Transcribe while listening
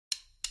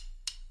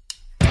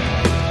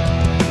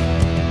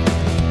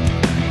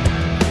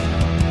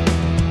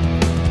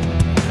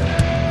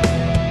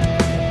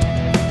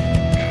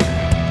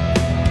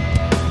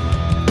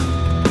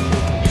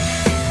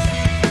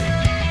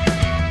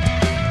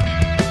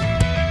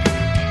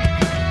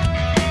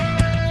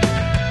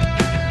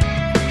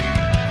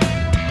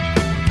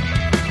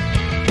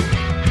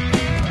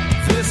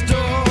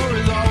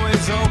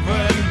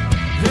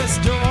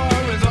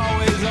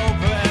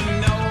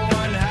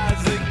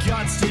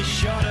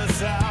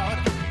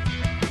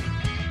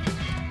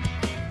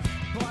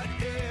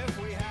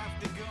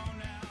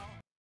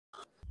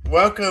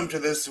Welcome to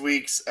this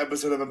week's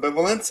episode of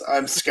Ambivalence.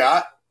 I'm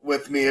Scott.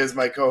 With me is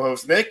my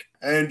co-host Nick.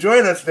 And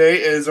joining us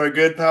today is our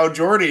good pal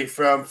Jordy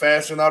from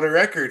Faster and Louder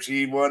Records.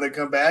 He wanted to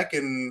come back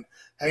and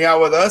hang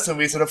out with us, and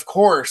we said, of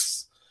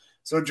course.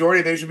 So,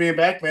 Jordy, thanks for being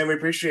back, man. We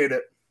appreciate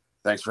it.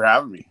 Thanks for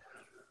having me.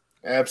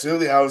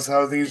 Absolutely. How's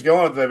things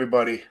going with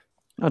everybody?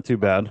 Not too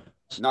bad.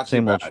 Not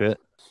Same too old bad. shit.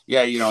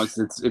 Yeah, you know,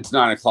 it's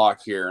 9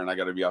 o'clock here, and I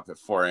got to be up at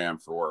 4 a.m.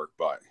 for work,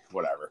 but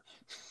whatever.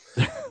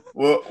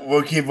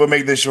 We'll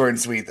make this short and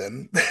sweet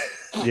then.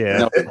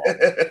 Yeah.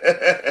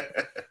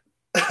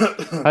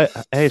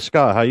 Hey,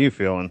 Scott, how you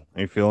feeling?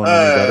 Are you feeling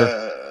any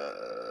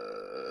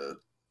better?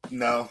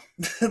 No.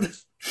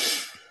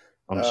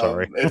 I'm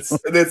sorry. It's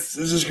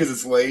just because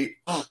it's late.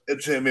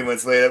 It's 10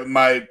 minutes late.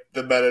 My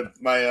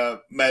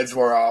meds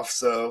wore off,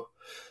 so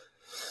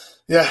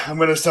yeah, I'm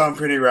gonna sound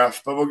pretty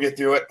rough, but we'll get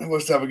through it. We'll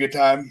still have a good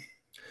time.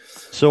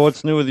 So,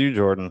 what's new with you,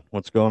 Jordan?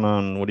 What's going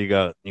on? What do you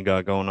got? You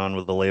got going on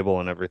with the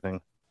label and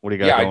everything? What do you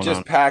got Yeah, going I just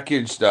on?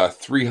 packaged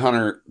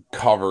 300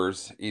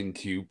 covers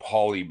into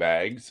poly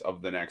bags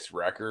of the next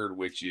record,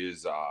 which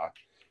is going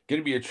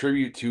to be a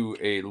tribute to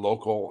a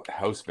local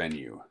house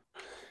venue.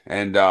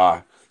 And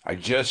I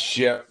just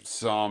shipped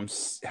some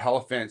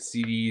Hierophant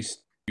CDs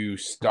to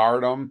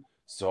Stardom,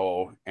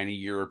 so any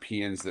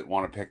Europeans that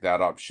want to pick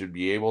that up should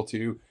be able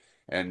to.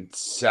 And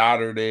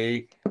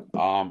Saturday,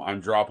 I'm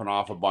dropping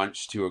off a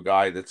bunch to a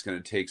guy that's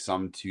going to take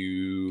some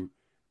to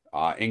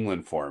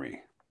England for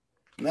me.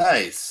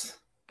 Nice.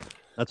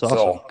 That's awesome.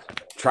 So,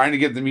 trying to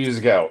get the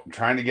music out,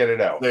 trying to get it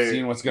out,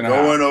 seeing what's going to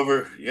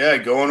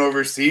happen. Going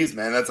overseas,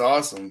 man. That's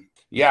awesome.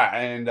 Yeah,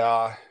 and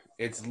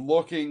it's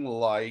looking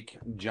like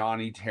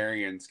Johnny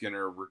Terrian's going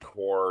to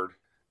record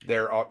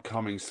their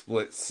upcoming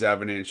split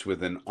 7-inch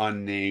with an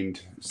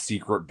unnamed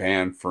secret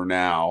band for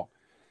now.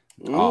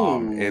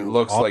 It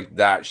looks like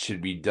that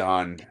should be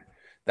done.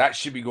 That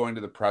should be going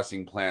to the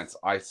pressing plants,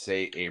 I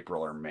say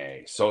April or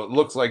May. So it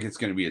looks like it's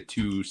going to be a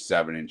 2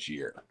 7-inch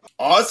year.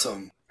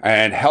 Awesome.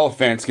 And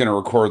Hierophant's going to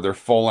record their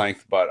full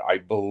length, but I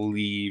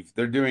believe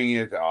they're doing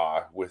it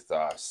with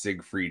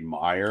Siegfried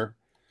Meyer.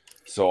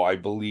 So I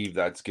believe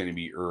that's going to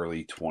be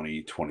early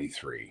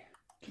 2023.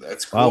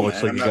 That's cool. Wow,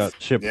 looks like you got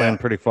shit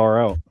planned pretty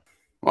far out.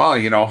 Well,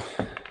 you know,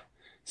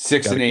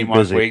 6 and 8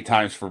 months busy. wait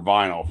times for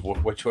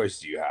vinyl. What choice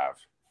do you have?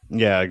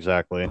 Yeah,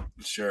 exactly.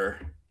 Sure.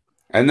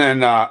 And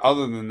then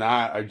other than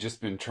that, I've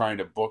just been trying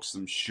to book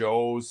some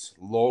shows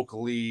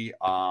locally.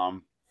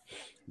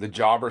 The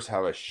Jobbers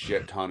have a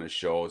shit ton of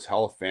shows.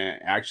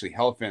 Hierophant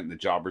and the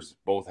Jobbers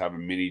both have a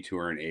mini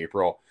tour in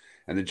April,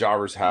 and the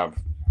Jobbers have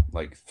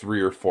like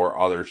 3 or 4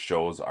 other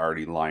shows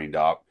already lined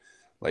up.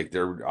 Like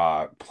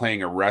they're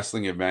playing a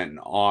wrestling event in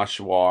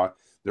Oshawa.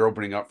 They're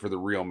opening up for the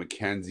Real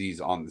Mackenzies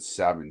on the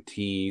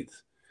 17th.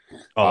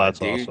 Oh,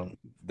 that's awesome.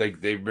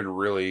 They've been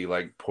really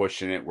like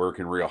pushing it,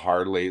 working real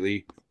hard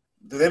lately.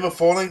 Do they have a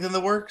full length in the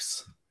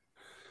works?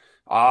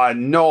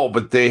 No,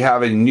 but they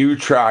have a new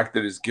track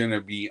that is going to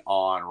be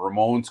on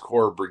Ramones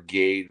Core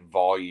Brigade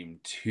Volume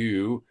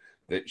 2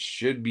 that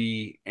should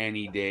be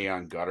any day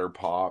on Gutter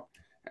Pop.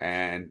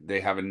 And they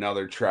have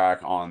another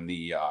track on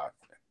the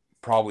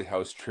Probably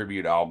House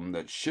Tribute album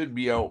that should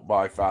be out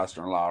by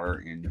Faster and Louder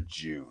in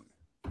June.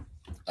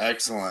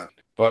 Excellent.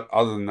 But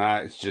other than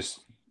that, it's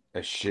just a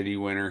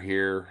shitty winter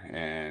here.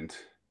 And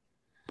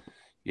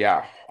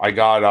yeah, I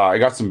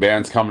got some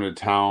bands coming to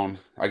town.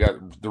 I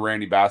got the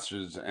Randy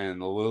Bastards and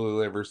the Lily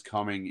Livers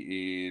coming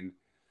in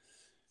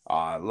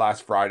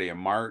last Friday in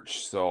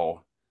March.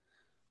 So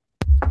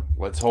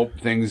let's hope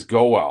things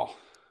go well.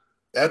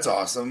 That's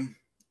awesome.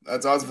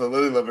 That's awesome for the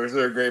Lily Livers.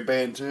 They're a great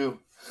band too.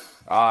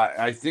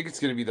 I think it's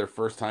going to be their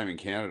first time in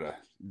Canada.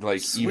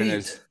 Like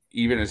Sweet.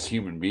 even as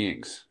human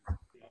beings,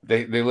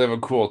 they live a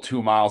cool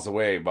 2 miles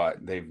away,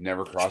 but they've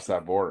never crossed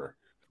that border.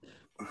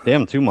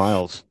 Damn, 2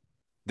 miles.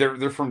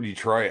 They're from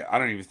Detroit. I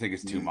don't even think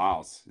it's 2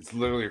 miles. It's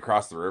literally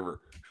across the river.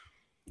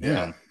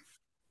 Yeah.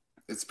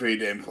 It's pretty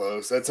damn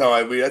close. That's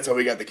how we got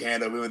to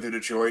Canada. We went through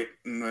Detroit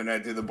and went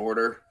right through the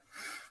border.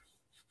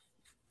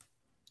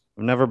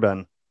 I've never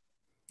been.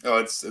 Oh,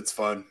 it's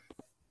fun.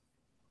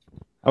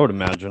 I would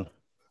imagine.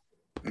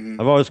 Mm-hmm.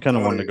 I've always kind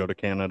of wanted to go to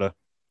Canada.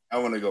 I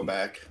want to go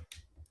back.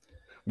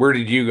 Where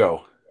did you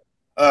go?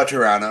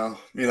 Toronto.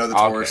 You know, the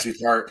touristy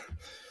part.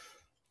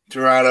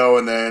 Toronto,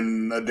 and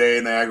then a day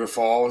in Niagara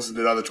Falls and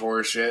did other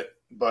tourist shit.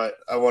 But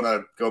I want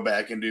to go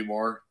back and do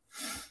more.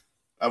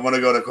 I want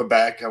to go to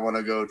Quebec. I want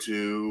to go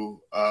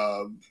to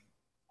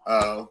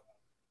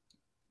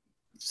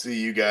see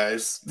you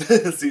guys.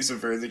 See some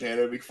friends in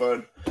Canada. It'd be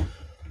fun.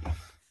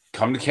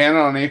 Come to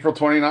Canada on April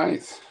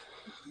 29th.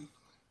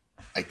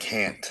 I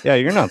can't. Yeah,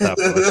 you're not that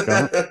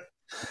far, Scott.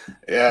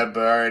 Yeah,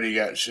 but I already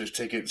got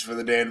tickets for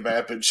the Dan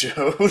Vapid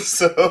show.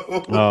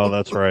 So. Oh,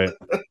 that's right.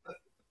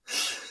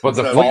 But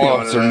the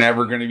follow-ups are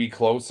never going to be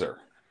closer.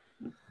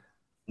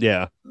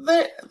 Yeah.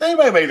 They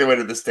might make their way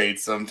to the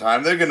States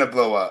sometime. They're going to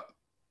blow up.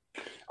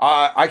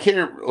 I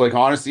can't, like,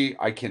 honestly,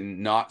 I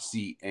cannot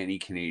see any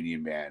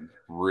Canadian band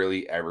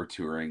really ever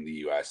touring the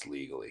U.S.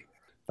 legally.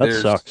 That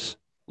sucks.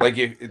 Like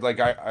if like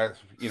I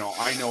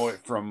know it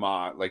from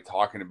like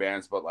talking to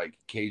bands, but like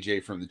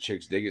KJ from the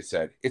Chicks Dig It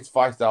said it's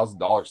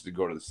 $5,000 to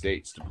go to the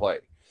States to play.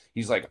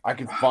 He's like, I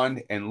can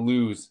fund and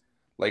lose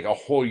like a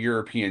whole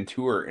European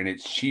tour, and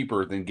it's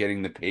cheaper than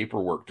getting the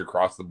paperwork to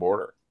cross the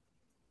border.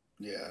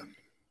 Yeah.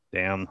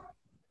 Damn.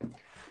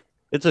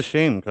 It's a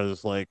shame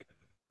because, like,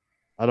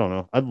 I don't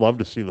know. I'd love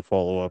to see the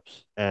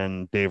follow-ups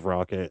and Dave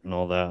Rocket and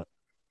all that.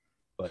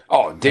 But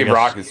Oh, Dave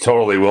Rock is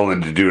totally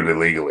willing to do it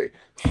illegally.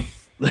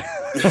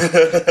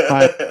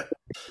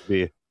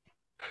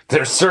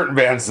 There's certain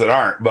bands that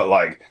aren't, but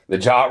like the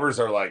Jobbers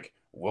are like,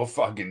 we'll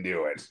fucking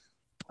do it.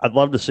 I'd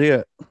love to see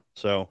it.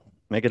 So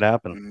make it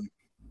happen.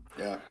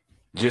 Yeah.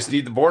 Just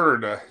need the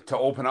border to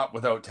open up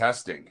without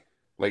testing.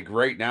 Like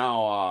right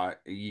now,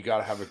 you got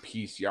to have a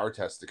PCR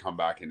test to come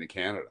back into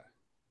Canada,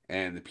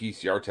 and the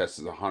PCR test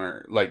is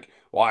 $100. Like,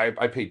 well,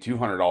 I paid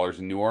 $200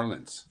 in New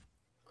Orleans.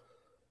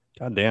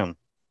 God damn.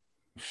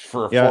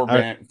 For a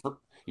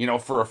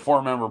for a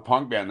 4-member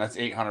punk band, that's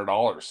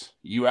 $800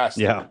 US.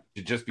 Yeah.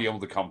 To just be able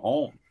to come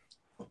home.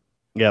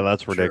 Yeah,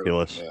 that's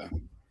ridiculous. Yeah.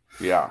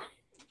 Yeah.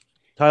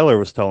 Tyler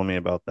was telling me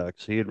about that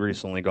because he had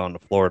recently gone to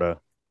Florida,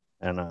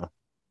 and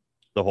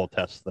the whole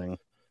test thing.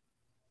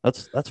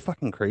 That's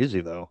fucking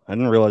crazy, though. I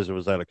didn't realize it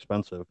was that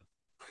expensive.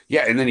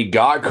 Yeah, and then he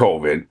got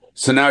COVID,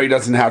 so now he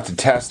doesn't have to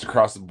test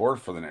across the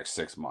board for the next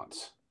 6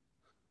 months.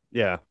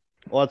 Yeah,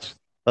 well,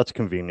 that's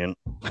convenient.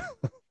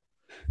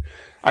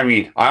 I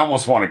mean, I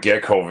almost want to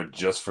get COVID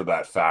just for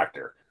that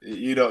factor.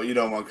 You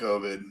don't want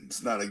COVID.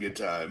 It's not a good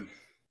time.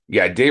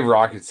 Yeah, Dave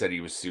Rocket said he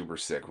was super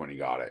sick when he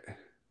got it.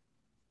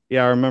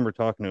 Yeah, I remember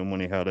talking to him when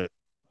he had it.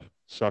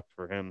 Sucked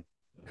for him.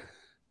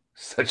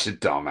 Such a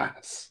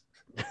dumbass.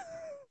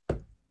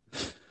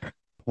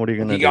 What are you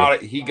gonna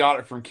do? He got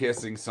it from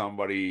kissing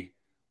somebody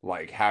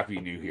like Happy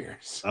New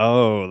Year's.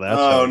 Oh,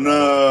 that's no.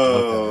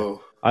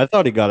 Okay. I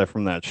thought he got it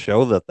from that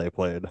show that they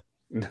played.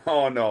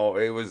 No,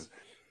 there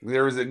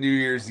was a New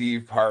Year's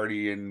Eve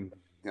party, and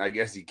I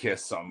guess he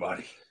kissed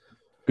somebody.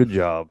 Good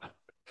job.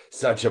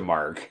 Such a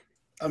mark.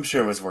 I'm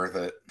sure it was worth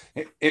it.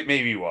 It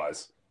maybe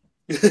was.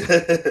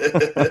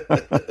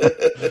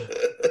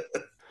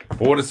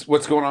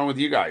 What's going on with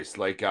you guys?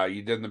 Like,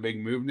 you did the big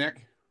move,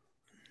 Nick?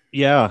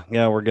 Yeah,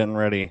 we're getting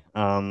ready.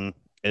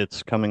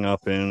 It's coming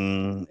up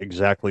in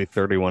exactly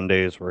 31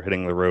 days. We're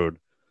hitting the road.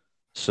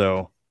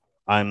 So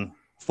I'm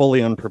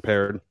fully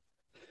unprepared.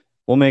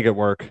 We'll make it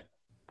work.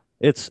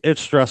 It's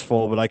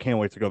stressful, but I can't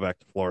wait to go back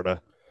to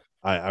Florida.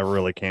 I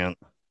really can't.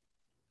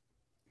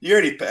 You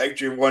already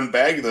packed your one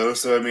bag, though,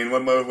 so I mean,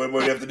 what more do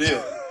you have to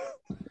do?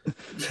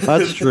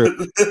 That's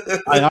true.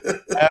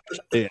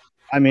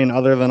 I mean,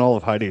 other than all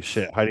of Heidi's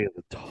shit, Heidi has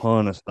a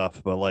ton of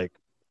stuff, but like,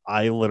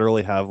 I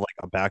literally have like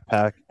a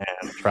backpack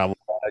and a travel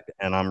bag,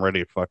 and I'm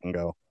ready to fucking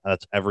go.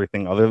 That's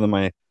everything other than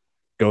my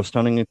ghost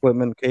hunting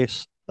equipment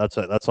case. That's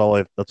it. That's all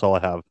I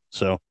have.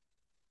 So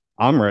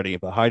I'm ready,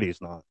 but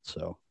Heidi's not.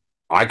 So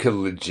I could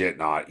legit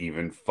not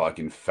even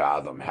fucking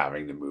fathom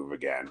having to move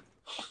again.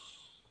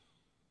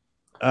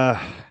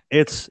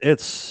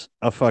 It's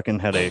a fucking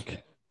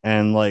headache,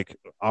 and like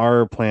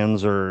our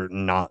plans are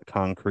not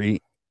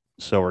concrete,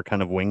 so we're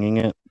kind of winging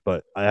it.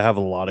 But I have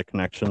a lot of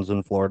connections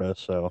in Florida,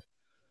 so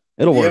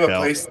it'll work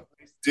out.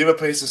 Do you have a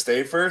place to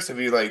stay first? Do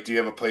you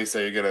have a place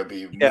that you're gonna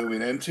be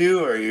moving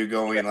into, or are you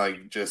going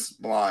like just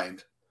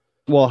blind?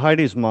 Well,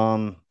 Heidi's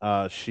mom,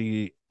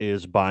 she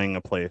is buying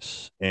a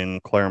place in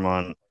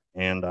Claremont,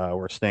 and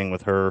we're staying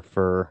with her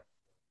for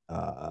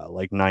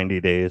like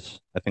 90 days.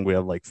 I think we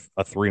have like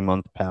a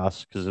 3-month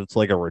pass because it's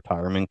like a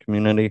retirement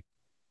community.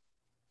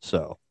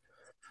 So,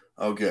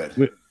 oh,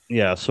 good.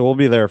 So we'll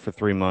be there for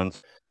 3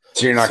 months.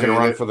 So you're not going to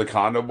run for the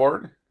condo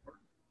board?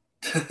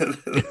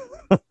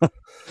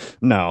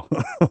 No.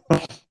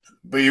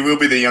 But you will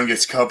be the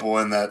youngest couple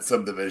in that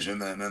subdivision,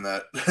 then, in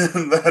that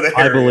area.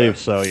 I believe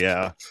so.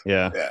 Yeah.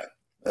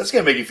 That's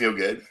gonna make you feel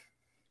good.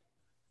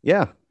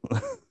 Yeah.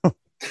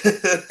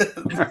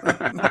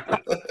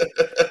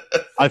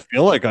 I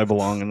feel like I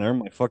belong in there.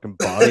 My fucking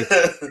body,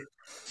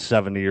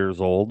 70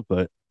 years old,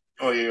 but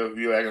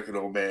you act like an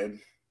old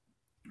man,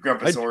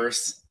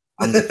 Grumpasaurus.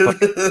 I'm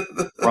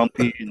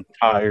grumpy and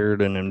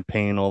tired and in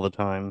pain all the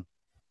time.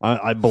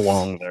 I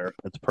belong there.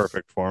 It's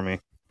perfect for me.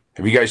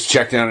 Have you guys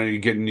checked out any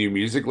getting new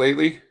music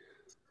lately?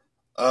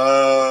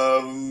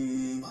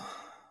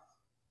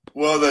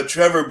 Well, the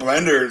Trevor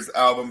Blenders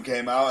album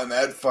came out, and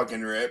that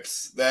fucking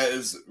rips. That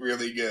is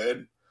really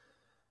good.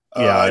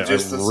 Yeah, I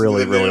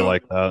really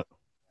like that.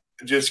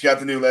 Just got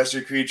the new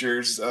Lesser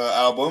Creatures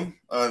album.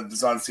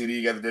 It's on CD.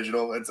 You got the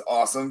digital. It's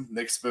awesome.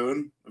 Nick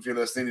Spoon. If you're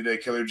listening, you did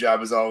a killer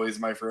job as always,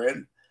 my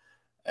friend.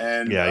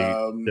 And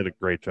you did a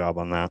great job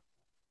on that.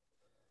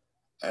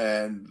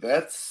 And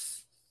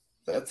that's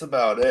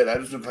about it. I've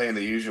just been playing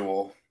the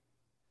usual.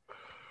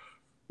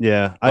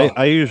 Yeah,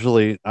 I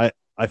usually I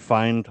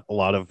find a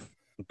lot of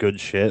good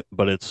shit,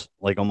 but it's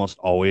like almost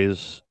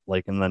always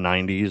like in the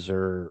 90s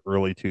or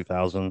early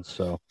 2000s.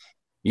 So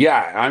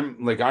yeah,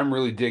 I'm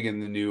really digging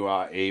the new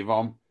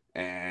Avon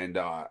And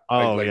Oh,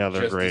 I yeah, like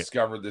they're just great.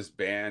 discovered this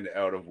band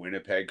out of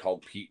Winnipeg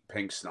called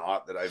Pink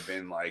Snot that I've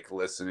been like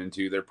listening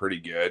to. They're pretty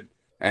good.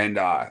 And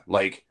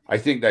like I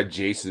think that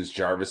Jason's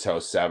Jarvis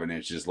House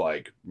 7-inch is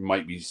like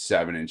might be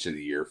 7-inch of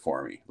the year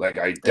for me. Like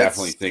I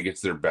definitely think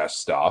it's their best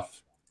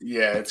stuff.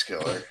 Yeah, it's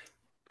killer.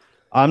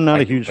 I'm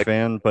not a huge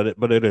fan, but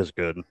it is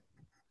good.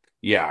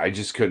 Yeah, I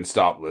just couldn't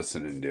stop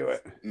listening to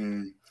it.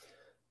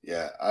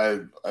 Yeah,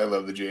 I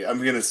love the J.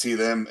 I'm gonna see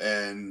them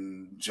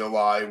in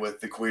July with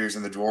the Queers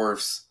and the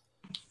Dwarfs,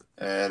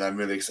 and I'm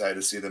really excited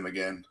to see them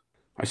again.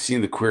 I've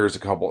seen the Queers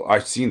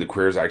I've seen the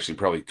Queers actually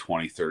probably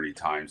 20, 30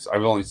 times.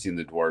 I've only seen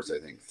the Dwarfs, I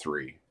think,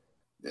 3.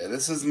 Yeah,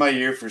 this is my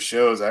year for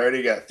shows. I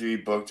already got 3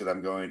 booked that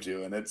I'm going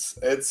to, and it's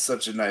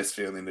such a nice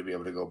feeling to be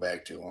able to go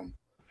back to them.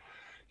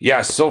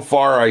 Yeah, so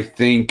far I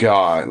think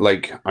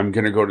like I'm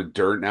gonna go to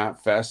Dirt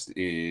Nat Fest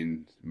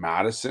in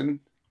Madison.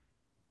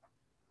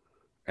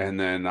 And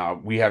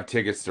then we have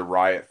tickets to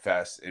Riot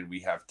Fest, and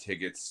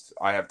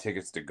I have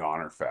tickets to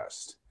Goner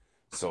Fest.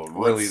 So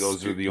really,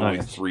 those are the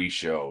only 3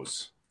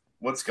 shows.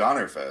 What's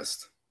Goner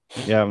Fest?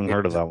 Yeah, I haven't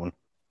heard of that one.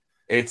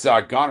 It's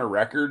Goner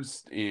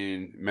Records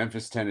in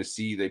Memphis,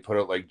 Tennessee. They put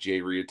out like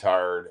Jay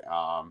Reatard,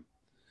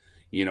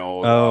 you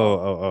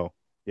know.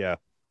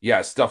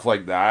 Yeah, stuff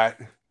like that.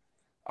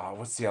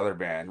 What's the other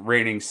band?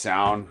 Raining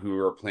Sound, who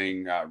are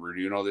playing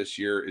Reduno this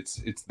year.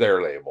 It's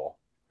their label.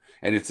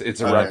 And it's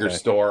a record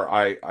store.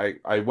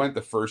 I went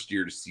the first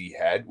year to see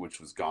Head, which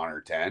was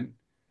Goner 10.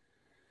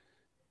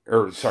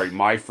 Or sorry,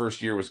 my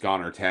first year was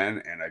Goner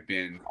 10, and I've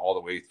been all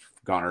the way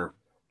Goner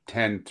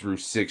 10 through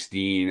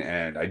 16,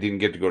 and I didn't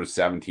get to go to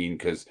 17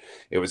 because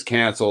it was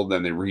canceled.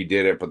 Then they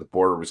redid it, but the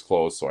border was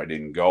closed, so I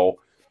didn't go.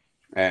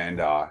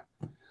 And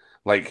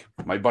like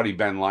my buddy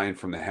Ben Lyon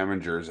from the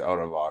Hemmingers out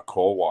of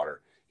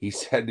Coldwater, he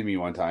said to me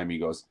one time, he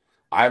goes,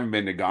 "I haven't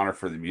been to Goner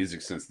for the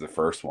music since the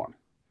first one."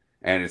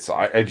 And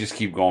I just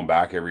keep going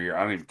back every year.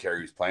 I don't even care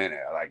who's playing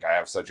it. Like I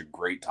have such a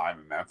great time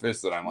in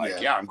Memphis that I'm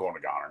like, yeah I'm going to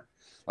Goner.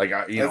 Like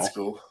that's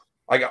cool.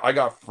 I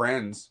got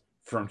friends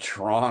from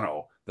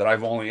Toronto that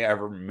I've only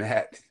ever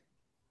met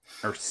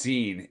or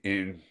seen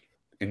in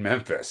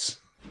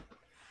Memphis.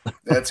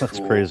 That's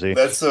cool. Crazy.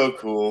 That's so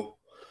cool.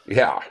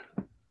 Yeah.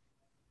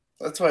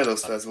 That's why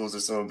those festivals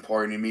are so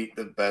important. You meet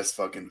the best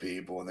fucking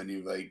people, and then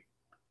you like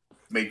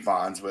make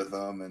bonds with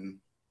them, and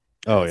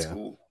that's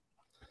cool.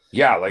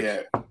 Yeah,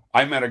 like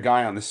I met a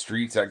guy on the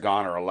streets at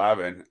Goner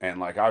 11, and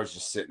like I was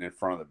just sitting in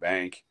front of the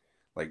bank,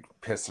 like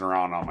pissing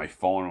around on my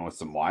phone with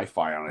some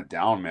Wi-Fi on a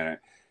down minute,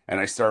 and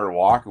I started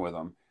walking with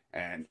him,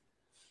 and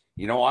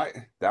you know what?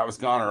 That was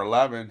Goner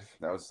 11.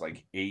 That was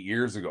like 8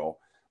 years ago.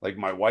 Like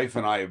my wife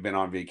and I have been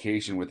on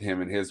vacation with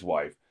him and his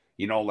wife.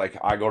 You know, like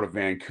I go to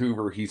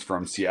Vancouver, he's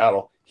from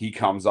Seattle. He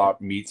comes up,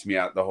 meets me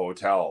at the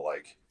hotel.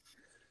 Like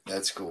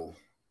that's cool.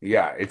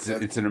 Yeah, it's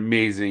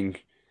amazing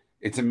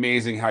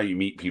how you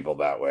meet people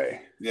that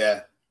way.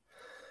 Yeah.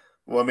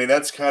 Well, I mean,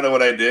 that's kind of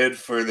what I did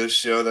for this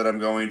show that I'm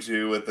going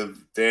to with the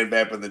Dan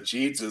Bap and the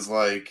Cheats is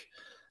like,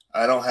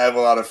 I don't have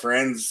a lot of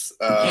friends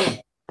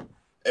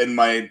in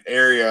my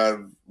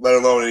area, let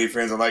alone any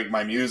friends that like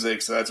my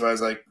music. So that's why I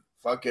was like,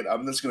 fuck it.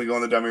 I'm just going to go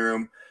in the dummy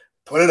room,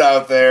 put it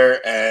out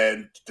there.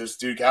 And this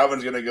dude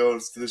Calvin's going to go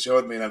to the show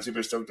with me. And I'm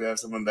super stoked to have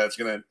someone that's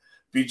going to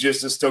be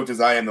just as stoked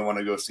as I am to want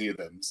to go see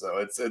them. So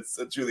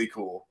it's really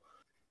cool.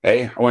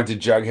 Hey, I went to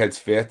Jughead's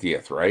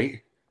 50th,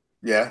 right?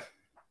 Yeah.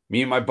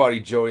 Me and my buddy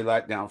Joey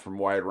Letdown from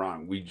Wide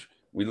Wrong, we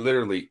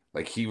literally,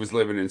 like, he was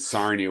living in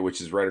Sarnia,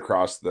 which is right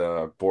across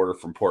the border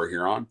from Port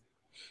Huron.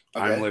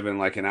 Okay. I'm living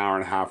like an hour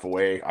and a half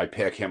away. I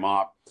pick him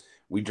up.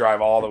 We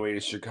drive all the way to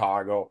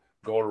Chicago,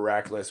 go to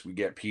Reckless. We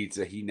get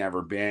pizza. He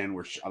never been.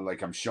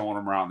 I'm showing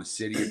him around the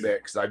city a bit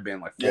because I've been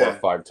like 4 or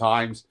 5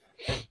 times.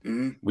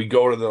 Mm-hmm. We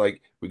go to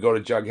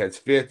Jughead's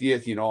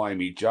 50th. You know, I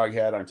meet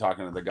Jughead. I'm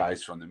talking to the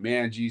guys from the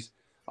Mangies.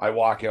 I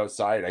walk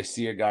outside. I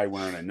see a guy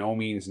wearing a No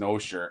Means No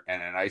shirt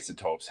and an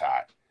Isotopes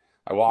hat.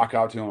 I walk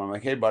out to him. I'm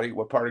like, "Hey, buddy,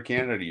 what part of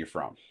Canada are you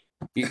from?"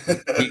 He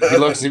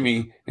looks at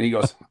me and he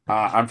goes,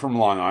 "I'm from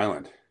Long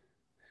Island."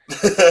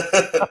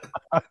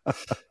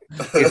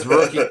 It's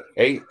rookie.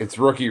 Hey, it's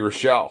rookie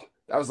Rochelle.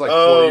 That was like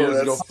 4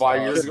 years ago,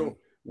 5 years ago.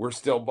 We're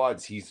still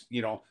buds.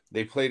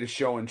 They played a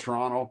show in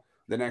Toronto.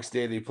 The next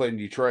day they played in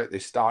Detroit. They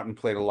stopped and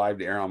played a live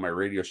to air on my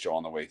radio show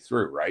on the way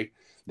through, right?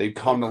 They've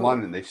come to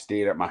London. They've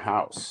stayed at my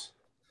house.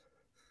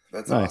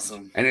 That's nice.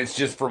 Awesome. And it's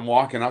just from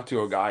walking up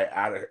to a guy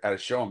at a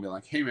show and being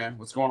like, "Hey, man,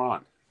 what's going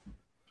on?"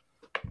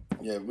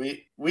 Yeah,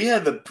 we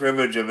had the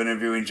privilege of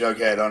interviewing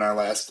Jughead on our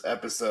last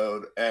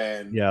episode,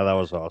 and yeah, that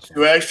was awesome.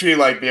 To actually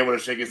be able to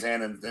shake his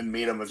hand and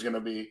meet him is gonna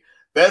be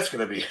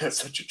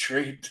such a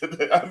treat.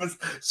 I'm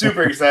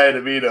super excited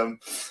to meet him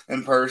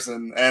in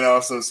person and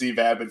also see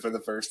Vapid for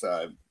the first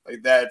time.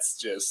 Like that's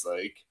just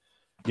like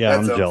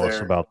I'm jealous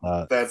about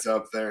that. That's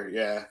up there,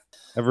 yeah.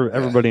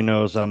 Everybody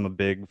knows I'm a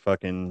big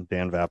fucking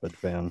Dan Vapid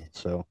fan,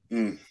 so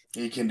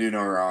he can do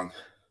no wrong.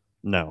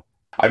 No.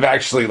 I've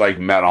actually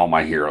met all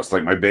my heroes,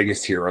 like my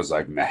biggest heroes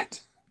I've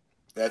met.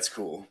 That's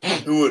cool.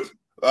 Who would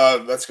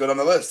let's go down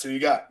the list. Who you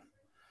got?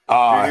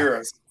 Your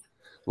heroes.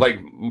 Like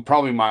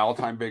probably my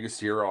all-time biggest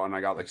hero, and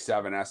I got like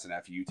 7S and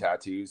FU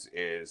tattoos,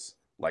 is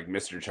like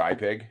Mr. Chai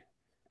Pig.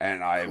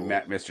 And I Cool.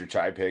 met Mr.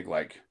 Chai Pig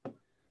like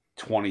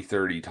 20,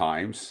 30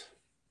 times.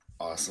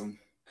 Awesome.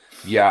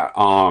 Yeah.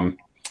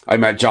 I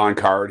met John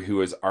Card,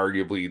 who is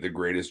arguably the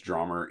greatest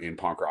drummer in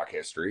punk rock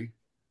history.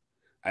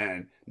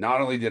 And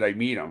not only did I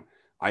meet him,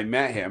 I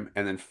met him,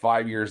 and then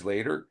 5 years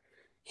later,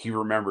 he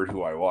remembered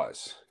who I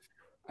was.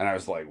 And I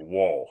was like,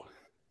 whoa.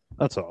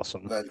 That's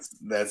awesome.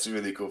 That's a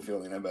really cool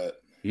feeling, I bet.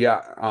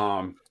 Yeah.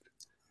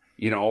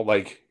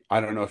 Like, I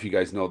don't know if you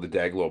guys know the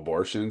Daglo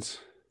abortions.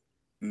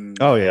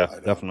 Oh yeah,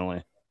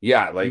 definitely.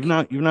 Yeah, like you've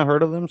not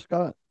heard of them,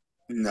 Scott?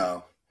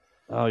 No.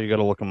 Oh, you got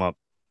to look them up.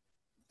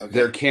 Okay.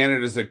 They're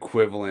Canada's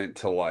equivalent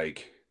to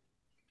like,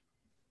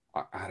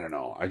 I don't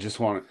know. I just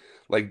want to,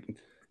 like,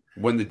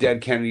 when the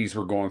dead Kennedys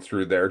were going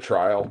through their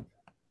trial,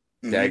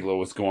 Daglo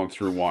was going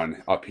through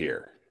one up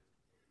here.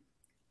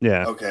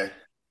 Yeah. Okay.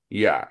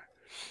 Yeah.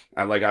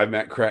 And like I've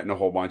met Cretin a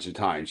whole bunch of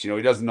times.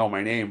 He doesn't know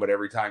my name, but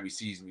every time he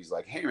sees me, he's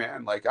like, "Hey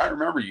man, like I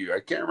remember you. I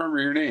can't remember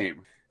your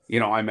name."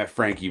 I met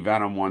Frankie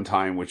Venom one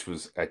time, which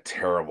was a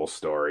terrible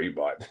story,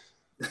 but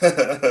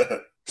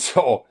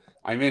so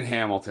I'm in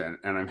Hamilton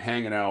and I'm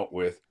hanging out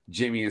with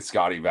Jimmy and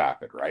Scotty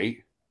Vapid, right?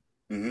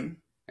 Mm-hmm.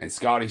 And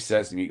Scotty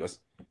says to me, he goes,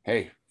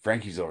 "Hey,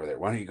 Frankie's over there.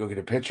 Why don't you go get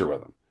a picture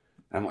with him?"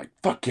 And I'm like,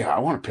 "Fuck yeah, I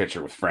want a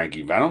picture with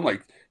Frankie Venom,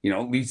 like,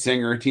 lead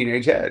singer of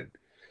Teenage Head."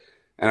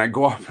 And I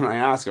go up and I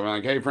ask him, I'm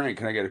like, "Hey, Frank,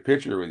 can I get a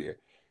picture with you?"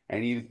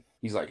 And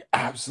he's like,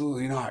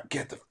 "Absolutely not.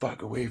 Get the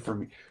fuck away from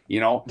me."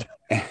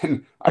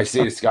 And I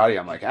say to Scotty,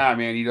 I'm like,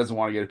 man, he doesn't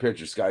want to get a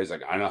picture. Scotty's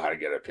like, "I know how to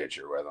get a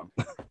picture with him."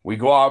 We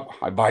go up,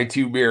 I buy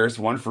 2 beers,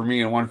 one for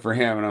me and one for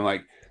him. And I'm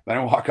like, then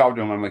I walk up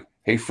to him. I'm like,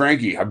 "Hey,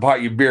 Frankie, I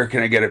bought you a beer.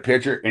 Can I get a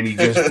picture?" And he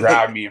just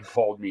grabbed me and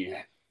pulled me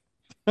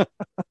in.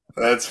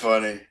 That's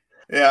funny.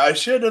 Yeah, I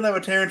should have done that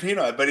with Tarantino.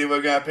 I bet he would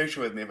have got a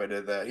picture with me if I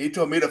did that. He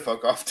told me to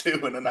fuck off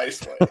too in a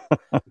nice way.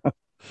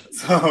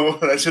 So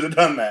I should have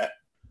done that.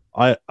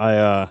 I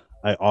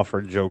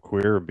offered Joe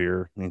Queer a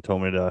beer, and he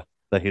told me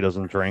that he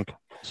doesn't drink.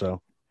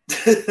 So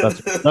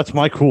that's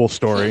my cool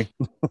story.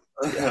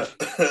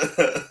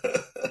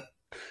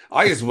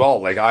 I as well.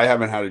 Like I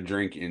haven't had a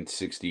drink in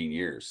 16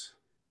 years.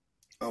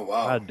 Oh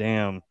wow! God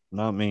damn,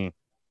 not me.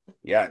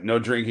 Yeah, no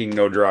drinking,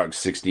 no drugs.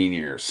 16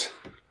 years.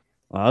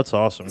 Wow, that's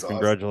awesome. That's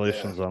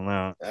Congratulations awesome.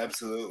 on that.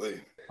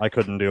 Absolutely. I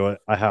couldn't do it.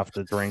 I have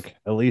to drink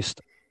at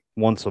least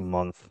once a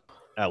month,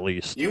 at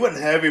least. You went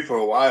heavy for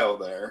a while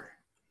there.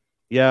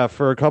 Yeah,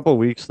 for a couple of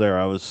weeks there,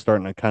 I was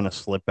starting to kind of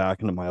slip back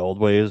into my old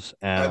ways,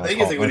 and I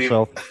caught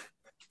myself.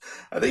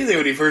 I think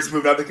when he first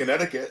moved out to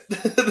Connecticut.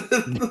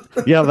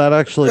 Yeah, that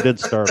actually did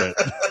start it.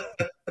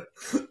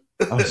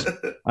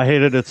 I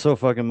hated it so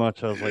fucking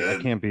much. I was like,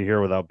 I can't be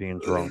here without being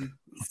drunk.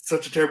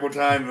 Such a terrible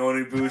time.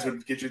 Only booze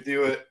would get you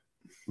through it.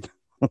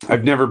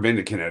 I've never been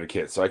to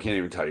Connecticut, so I can't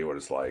even tell you what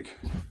it's like.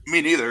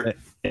 Me neither.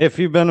 If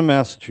you've been to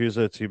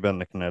Massachusetts, you've been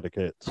to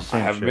Connecticut. I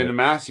haven't been to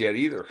Mass yet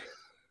either.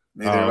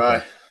 Neither have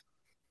I.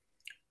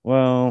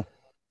 Well,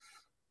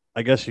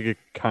 I guess you could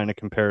kind of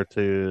compare it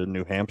to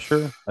New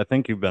Hampshire. I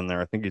think you've been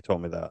there. I think you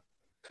told me that.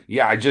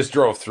 Yeah, I just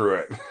drove through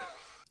it.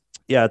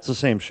 Yeah, it's the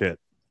same shit,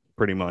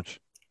 pretty much.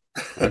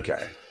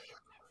 Okay.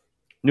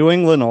 New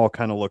England all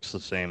kind of looks the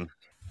same.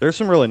 There's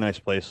some really nice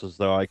places,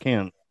 though. I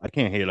can't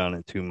hate on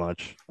it too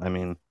much. I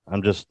mean,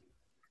 I'm just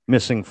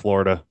missing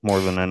Florida more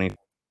than anything.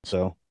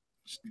 So,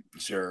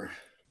 sure.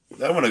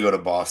 I want to go to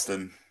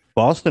Boston.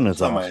 Boston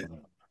is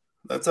awesome.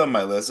 That's on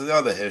my list. It's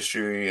all the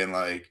history and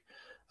like,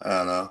 I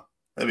don't know.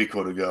 That'd be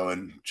cool to go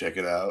and check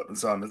it out.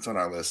 It's on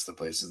our list of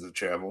places to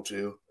travel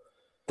to.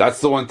 That's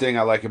the one thing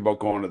I like about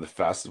going to the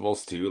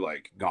festivals too,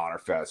 like Goner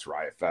Fest,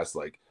 Riot Fest,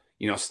 like,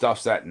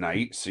 stuff's at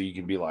night, so you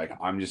can be like,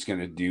 I'm just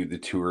gonna do the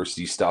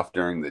touristy stuff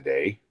during the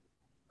day.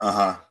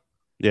 Uh-huh.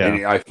 Yeah.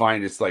 And I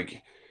find it's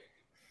like,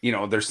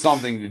 there's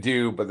something to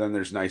do, but then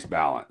there's nice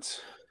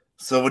balance.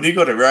 So when you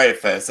go to Riot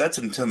Fest, that's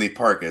in Tinley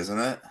Park, isn't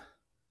it?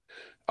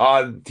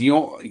 I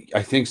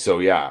think so,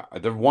 yeah.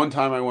 The one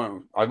time I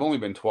went, I've only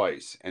been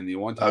twice, and the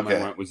one time I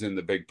went was in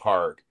the big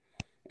park,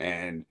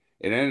 and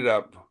it ended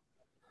up,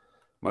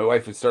 my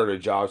wife had started a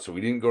job, so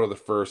we didn't go to the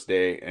first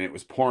day, and it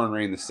was pouring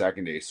rain the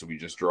second day, so we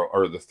just drove,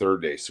 or the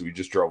third day, so we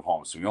just drove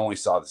home. So we only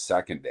saw the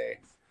second day.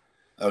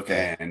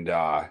 Okay. And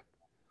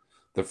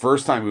the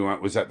first time we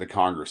went was at the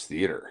Congress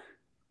Theater.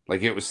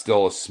 Like, it was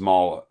still a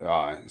small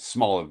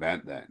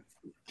event then.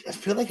 I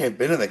feel like I've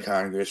been to the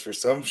Congress for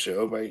some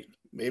show, but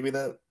maybe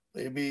no,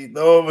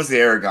 it was the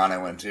Aragon I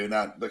went to,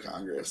 not the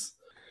Congress.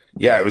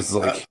 Yeah, it was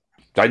like,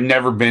 I'd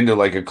never been to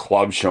like a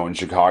club show in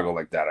Chicago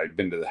like that. I'd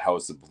been to the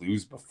House of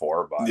Blues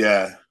before, but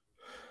yeah,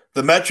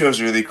 the Metro's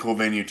a really cool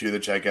venue too to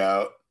check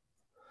out.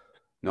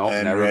 No,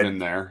 never been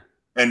there.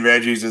 And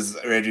Reggie's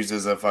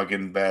is a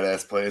fucking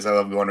badass place. I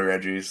love going to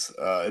Reggie's.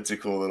 It's a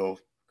cool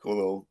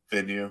little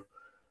venue.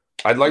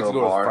 I'd like to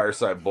go to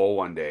Fireside Bowl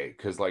one day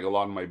because like a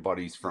lot of my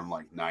buddies from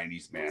like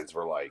 90s bands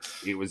were like,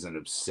 it was an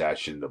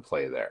obsession to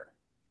play there.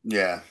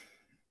 Yeah,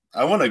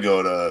 I want to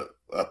go to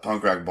a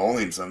punk rock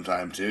bowling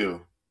sometime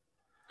too.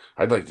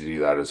 I'd like to do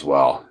that as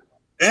well.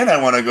 And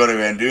I want to go to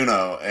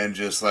Randuno and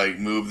just like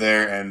move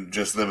there and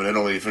just live in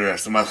Italy for the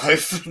rest of my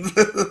life.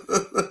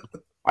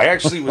 I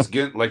actually was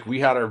getting like we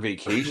had our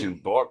vacation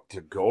booked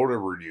to go to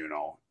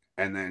Reduno,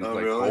 and then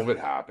really? COVID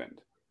happened.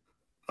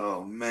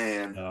 Oh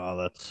man. Oh,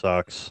 that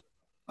sucks.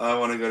 I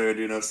want to go to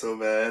Randuno so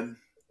bad.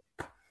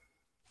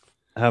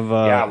 Have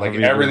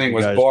everything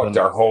was booked,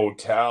 been... our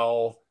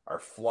hotel, our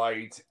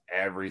flight,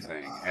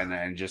 everything. And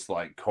then just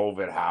like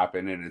COVID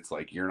happened, and it's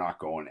like you're not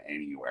going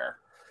anywhere.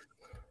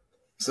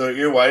 So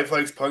your wife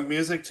likes punk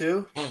music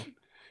too?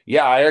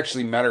 Yeah, I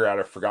actually met her at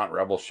a Forgotten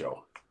Rebel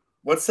show.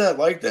 What's that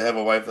like to have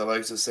a wife that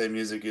likes the same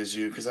music as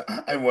you? Because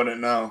I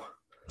wouldn't know.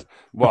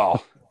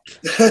 Well,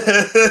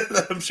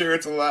 I'm sure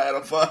it's a lot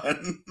of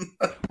fun.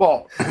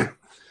 Well,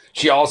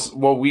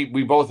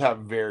 we both have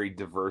very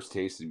diverse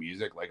tastes in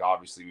music. Like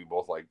obviously we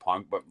both like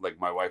punk, but like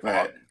my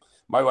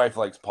wife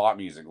likes pop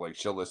music. Like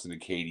she'll listen to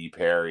Katy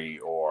Perry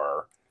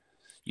or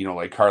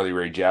like Carly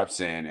Rae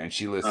Jepsen, and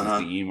she listens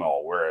to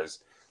emo, whereas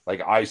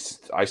like I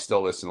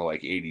still listen to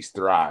like 80s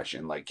thrash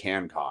and like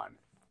CanCon.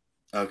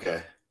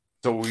 Okay.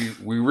 So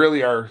we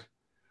really are,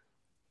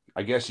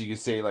 I guess you could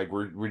say, like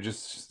we're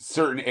just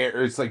certain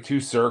it's like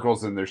two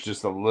circles, and there's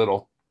just a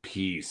little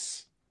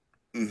piece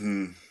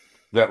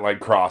that like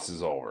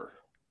crosses over.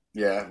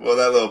 Yeah, well,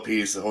 that little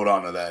piece, hold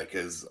on to that,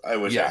 because I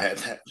wish I had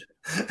that.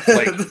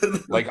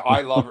 like I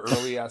love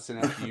early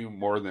SNFU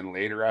more than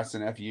later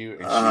SNFU,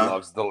 and she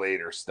loves the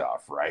later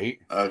stuff, right?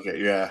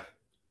 Okay, yeah.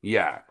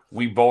 Yeah,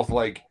 we both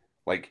like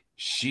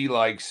she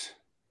likes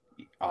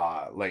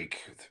like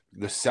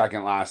the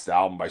second last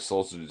album by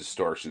Souls of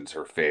Distortion's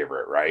her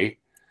favorite, right?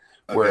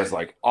 Okay. Whereas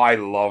like I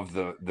love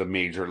the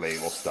major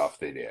label stuff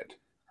they did.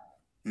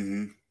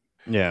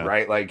 Yeah.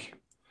 Right? Like,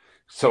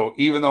 so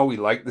even though we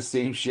like the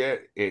same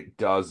shit, it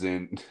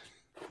doesn't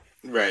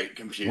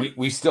compute.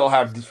 We still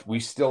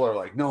are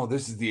like, no,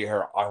 this is the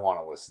era I want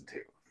to listen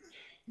to.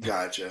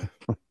 Gotcha.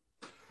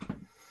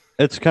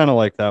 It's kind of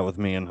like that with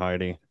me and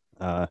Heidi.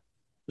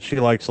 She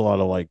likes a lot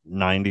of like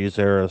 90s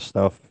era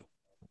stuff.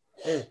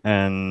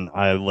 And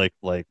I like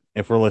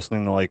if we're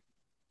listening to like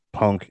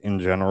punk in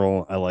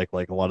general, I like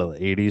a lot of the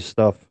 80s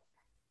stuff.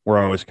 We're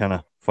always kind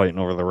of fighting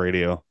over the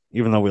radio,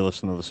 even though we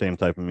listen to the same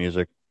type of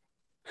music.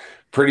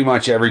 Pretty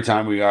much every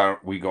time we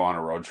go on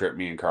a road trip,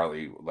 me and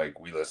Carly, like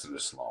we listen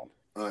to Sloan.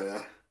 Oh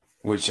yeah.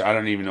 Which I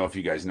don't even know if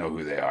you guys know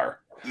who they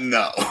are.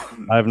 No.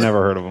 I've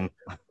never heard of them.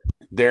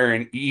 They're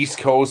an East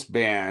Coast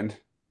band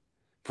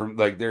from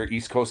they're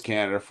East Coast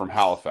Canada from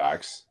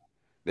Halifax.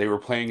 They were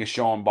playing a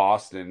show in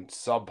Boston.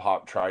 Sub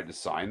Pop tried to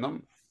sign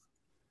them,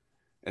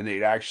 and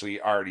they'd actually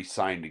already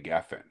signed to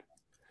Geffen.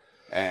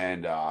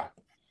 And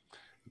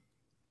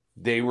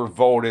they were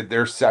voted.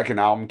 Their second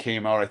album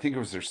came out. I think it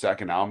was their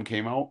second album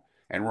came out,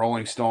 and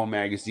Rolling Stone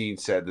magazine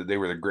said that they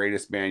were the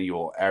greatest band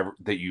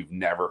you've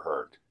never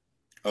heard.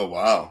 Oh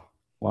wow!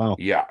 Wow.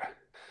 Yeah.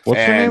 What's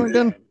their name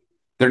again?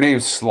 Their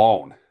name's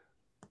Sloan.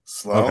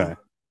 Sloan. Okay.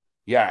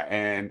 Yeah,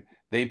 and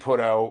they put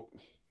out.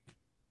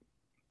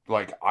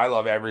 Like, I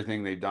love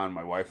everything they've done.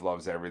 My wife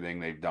loves everything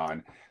they've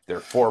done. They're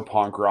 4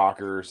 punk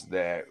rockers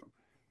that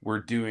were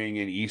doing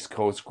an East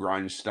Coast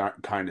grunge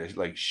kind of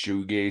like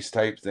shoegaze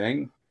type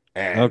thing.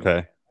 And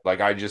okay.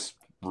 Like,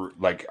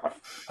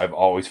 I've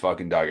always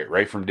fucking dug it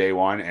right from day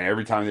one. And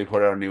every time they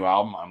put out a new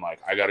album, I'm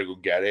like, I got to go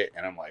get it.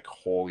 And I'm like,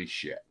 holy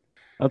shit.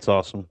 That's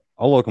awesome.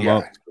 I'll look them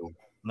up. Cool.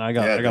 I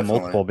got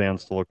multiple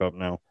bands to look up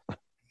now.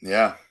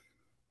 Yeah.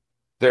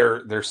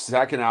 Their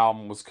second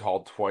album was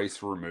called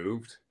Twice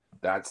Removed.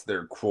 That's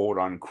their quote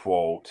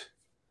unquote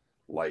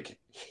like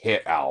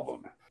hit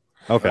album.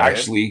 Okay.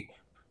 Actually,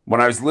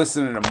 when I was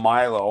listening to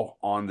Milo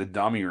on the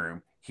Dummy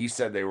Room, he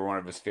said they were one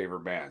of his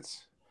favorite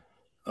bands.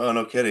 Oh,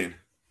 no kidding.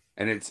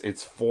 And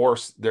it's 4.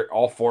 They're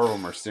all 4 of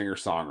them are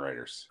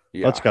singer-songwriters.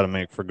 Yeah. That's got to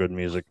make for good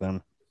music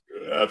then.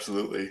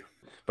 Absolutely.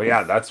 But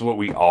yeah, that's what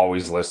we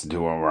always listen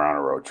to when we're on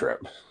a road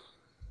trip.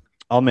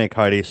 I'll make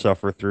Heidi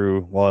suffer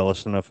through while I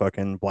listen to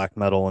fucking black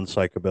metal and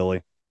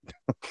psychobilly.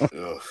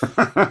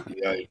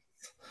 Yikes.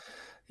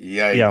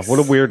 Yeah, what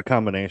a weird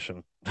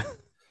combination.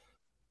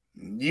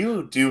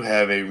 You do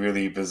have a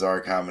really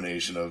bizarre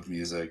combination of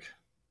music.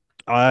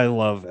 I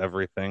love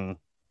everything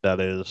that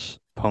is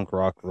punk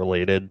rock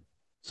related.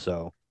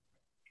 So,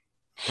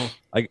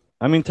 I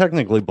mean,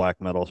 technically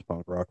black metal is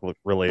punk rock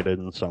related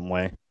in some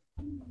way.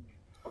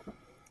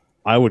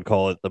 I would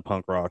call it the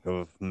punk rock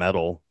of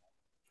metal,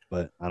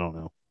 but I don't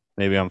know.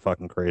 Maybe I'm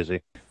fucking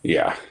crazy.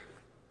 Yeah.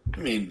 I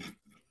mean,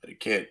 I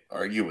can't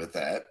argue with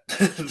that.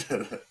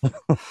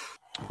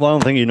 Well, I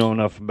don't think you know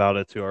enough about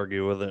it to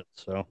argue with it,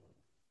 so.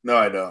 No,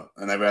 I don't.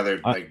 And I'd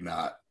rather,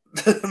 not.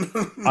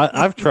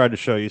 I've tried to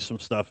show you some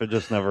stuff. It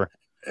just never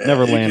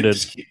landed.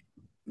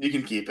 You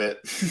can keep it.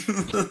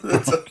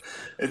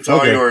 It's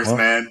all yours,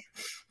 man.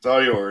 It's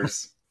all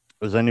yours.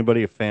 Was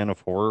anybody a fan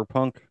of horror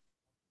punk?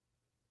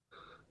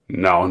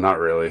 No, not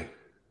really.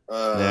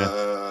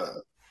 I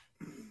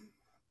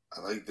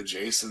like the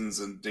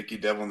Jasons and Dickie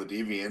Devil and the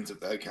Deviants, if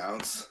that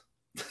counts.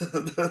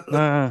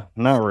 Nah,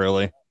 not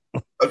really.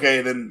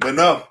 Okay, then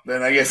no.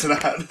 Then I guess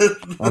not.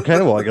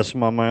 Okay, well, I guess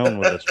I'm on my own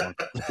with this one.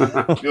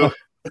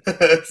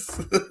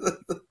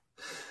 Do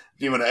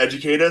you want to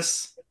educate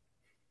us?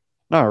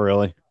 Not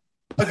really.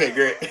 Okay,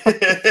 great.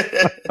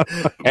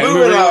 And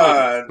Moving moving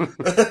on.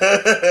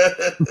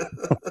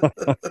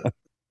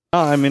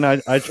 I mean, I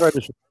tried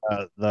to show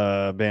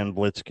the band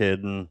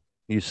Blitzkid, and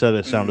you said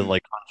it sounded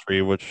like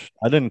country, which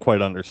I didn't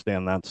quite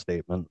understand that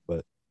statement,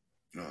 but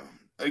No,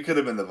 it could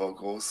have been the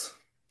vocals.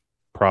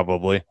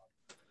 probably.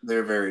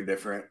 They're very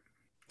different.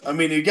 I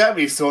mean, you got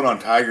me sold on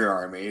Tiger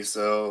Army,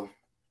 so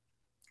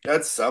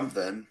that's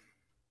something.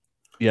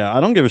 Yeah,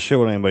 I don't give a shit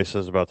what anybody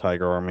says about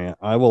Tiger Army.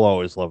 I will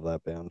always love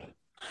that band.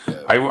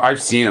 Yeah.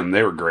 I've seen them.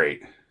 They were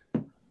great.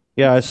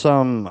 Yeah, I saw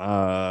them.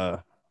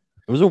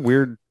 It was a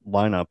weird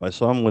lineup. I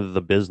saw them with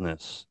The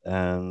Business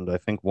and I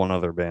think one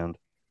other band.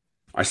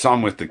 I saw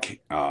them with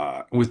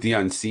the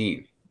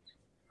Unseen.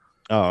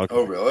 Oh, okay.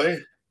 Oh, really?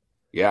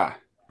 Yeah,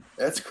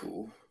 That's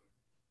cool.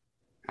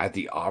 at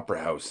the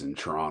Opera House in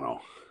Toronto.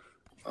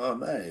 Oh,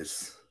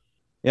 nice.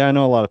 Yeah, I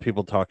know a lot of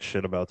people talk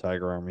shit about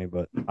Tiger Army,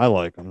 but I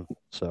like them,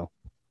 so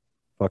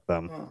fuck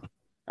them. Oh,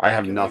 I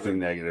have nothing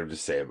negative to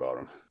say about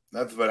them.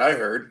 that's what I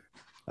heard.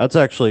 That's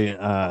actually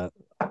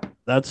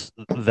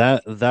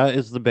that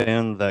is the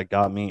band that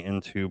got me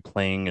into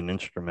playing an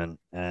instrument,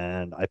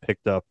 and I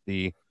picked up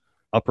the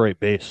upright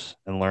bass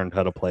and learned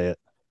how to play it.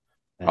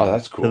 And Oh,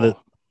 that's cool.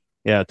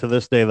 to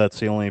this day, that's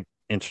the only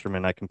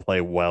instrument I can play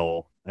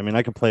well. I mean,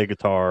 I can play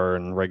guitar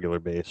and regular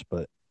bass,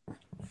 but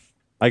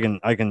I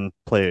can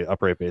play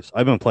upright bass.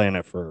 I've been playing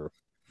it for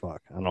I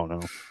don't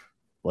know,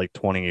 like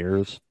 20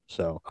 years.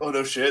 So Oh,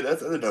 no shit. I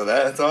didn't know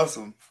that. That's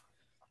awesome.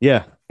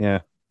 yeah.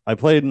 I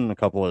played in a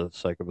couple of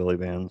psychobilly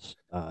bands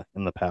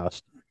in the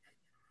past.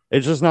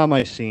 It's just not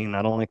my scene.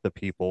 I don't like the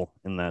people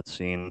in that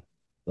scene.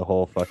 The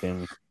whole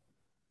fucking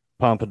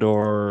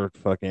pompadour,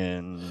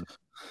 fucking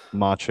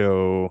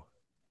macho,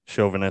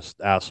 chauvinist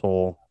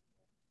asshole.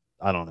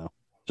 I don't know.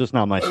 Just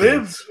not my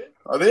scene.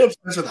 Are they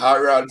obsessed with hot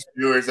rods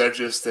too, or is that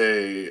just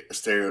a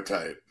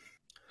stereotype?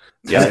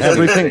 Yeah,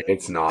 Everything-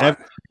 It's not.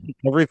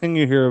 Everything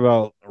you hear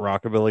about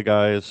rockabilly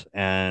guys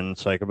and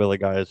psychobilly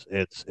guys,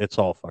 it's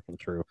all fucking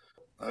true.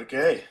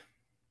 Okay.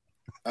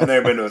 I've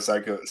never been to a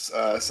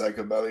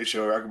psychobilly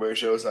show, rockabilly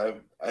show, so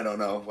I don't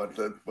know what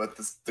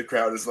the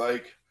crowd is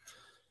like.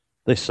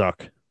 They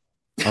suck.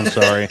 I'm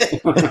sorry.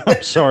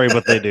 I'm sorry,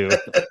 but they do.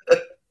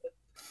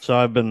 So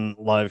I've been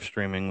live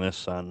streaming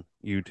this on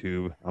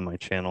YouTube on my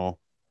channel,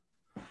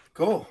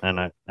 Cool. and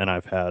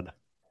I've had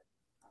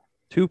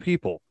 2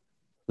 people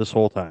this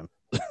whole time.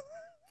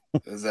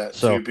 Is that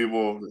So- 2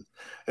 people?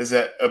 Is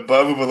that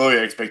above or below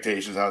your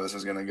expectations? How this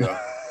is going to go?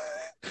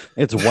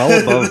 It's well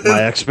above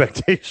my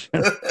expectation.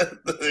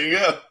 There you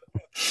go.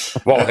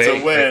 Well, That's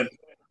hey, a win.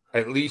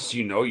 at least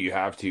you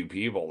have 2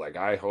 people. Like,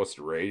 I host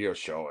a radio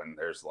show, and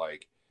there's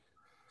like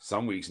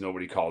some weeks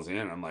nobody calls in.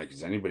 I'm like,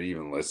 is anybody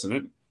even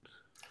listening?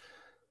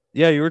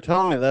 Yeah, you were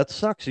telling me that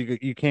sucks.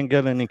 You can't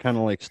get any kind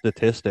of like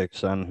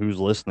statistics on who's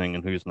listening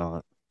and who's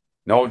not.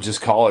 No,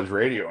 just college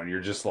radio, and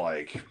you're just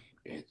like,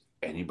 is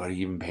anybody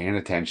even paying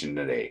attention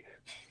today?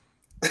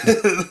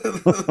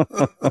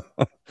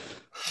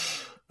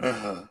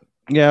 Uh-huh.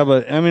 Yeah,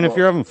 but I mean, if Well-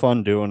 you're having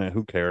fun doing it,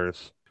 who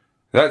cares?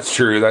 That's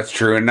true. That's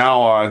true. And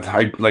now I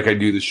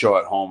do the show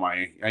at home.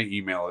 I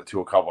email it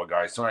to a couple of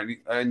guys, so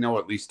I know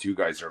at least 2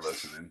 guys are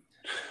listening.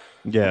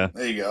 Yeah.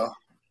 There you go.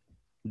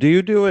 Do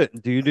you do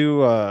it? Do you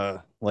do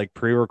like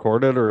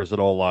pre-recorded or is it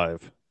all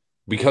live?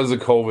 Because of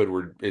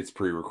COVID, it's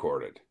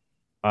pre-recorded.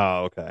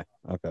 Oh, okay.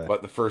 Okay.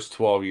 But the first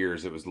 12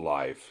 years, it was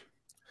live.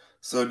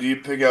 So, do you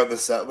pick out the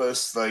set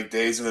list like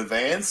days in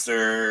advance,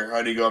 or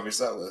how do you go off your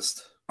set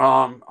list?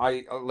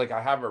 I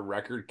have a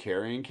record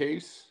carrying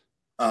case,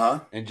 Uh-huh.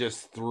 and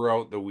just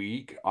throughout the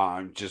week,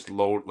 just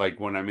load,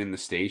 like when I'm in the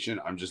station,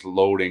 I'm just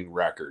loading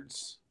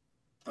records.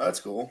 Oh,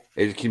 that's cool.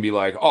 It can be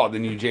like, oh, the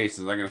new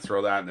Jasons, I'm gonna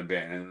throw that in the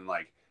bin, and then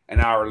like an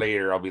hour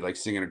later, I'll be like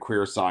singing a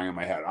queer song in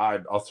my head.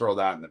 I'll throw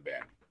that in the bin.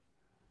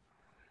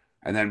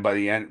 And then by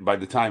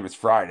the time it's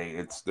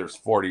Friday, there's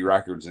 40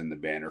 records in the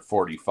bin or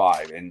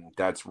 45, and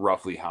that's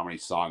roughly how many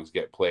songs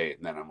get played.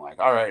 And then I'm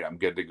like, all right, I'm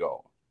good to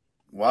go.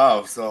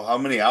 Wow. So, how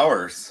many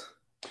hours?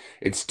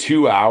 It's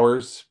 2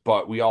 hours,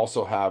 but we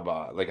also have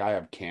I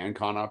have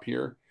CanCon up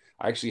here.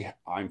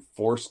 I'm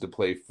forced to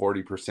play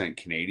 40%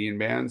 Canadian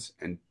bands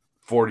and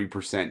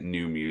 40%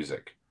 new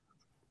music.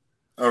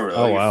 Oh, really?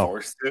 Oh, You're wow.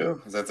 forced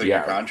to? Is that like Yeah.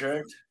 your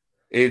contract?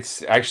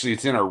 It's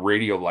in our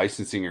radio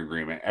licensing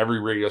agreement. Every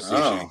radio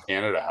station in Oh.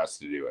 Canada has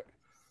to do it.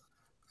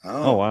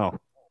 Oh, wow.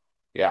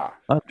 Yeah.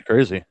 That's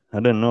crazy. I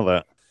didn't know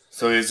that.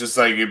 So it's just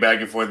like you're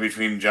back and forth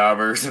between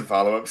jobbers and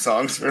follow up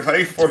songs for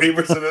like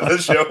 40% of the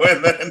show,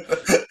 and then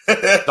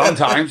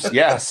Sometimes,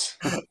 yes.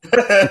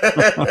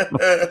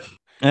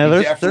 Yeah,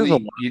 You there's a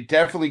you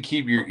definitely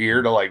keep your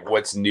ear to like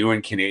what's new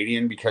in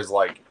Canadian, because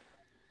like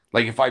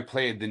if I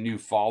played the new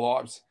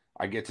follow-ups,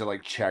 I get to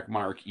like check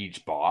mark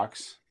each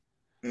box.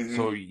 Mhm.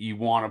 So you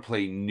want to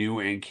play new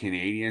and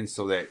Canadian,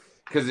 so that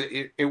because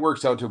it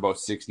works out to about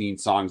 16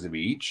 songs of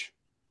each.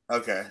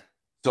 Okay.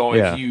 So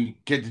Yeah. if you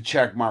get to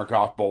check mark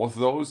off both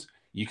of those,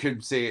 you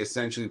could say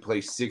essentially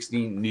play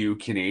 16 new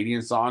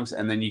Canadian songs,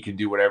 and then you could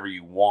do whatever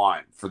you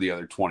want for the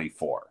other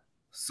 24.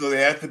 So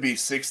they have to be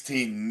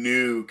 16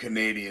 new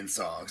Canadian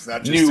songs,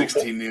 not just New-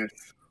 16 new.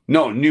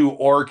 No, new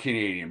or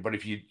Canadian, but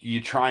if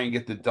you try and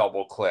get the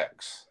double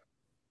clicks.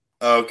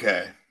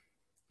 Okay.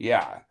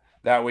 Yeah.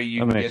 That way you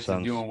That can makes get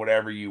sense. to doing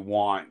whatever you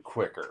want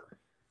quicker.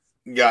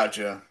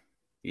 Gotcha.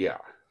 Yeah.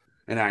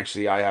 And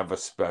actually I have a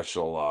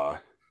special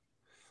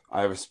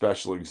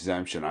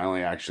exemption. I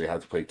only actually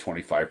have to play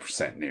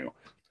 25% new.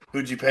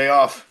 Who'd you pay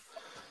off?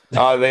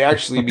 They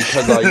actually,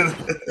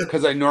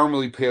 because I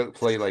normally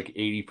play like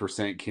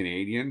 80%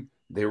 Canadian,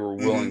 they were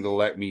willing to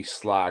let me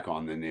slack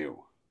on the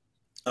new.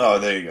 Oh,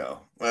 there you go.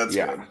 That's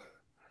Yeah. good.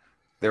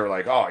 They were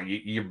like, oh,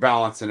 you're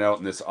balancing out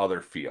in this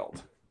other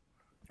field.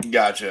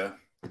 Gotcha.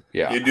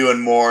 Yeah. You're doing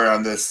more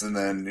on this, and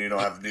then you don't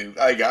have to do.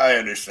 I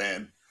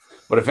understand.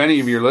 But if any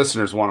of your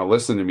listeners want to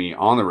listen to me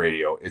on the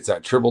radio, it's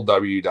at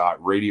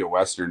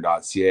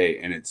www.radiowestern.ca,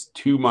 and it's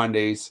 2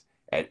 Mondays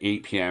at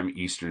 8 p.m.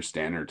 Eastern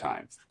Standard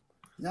Time.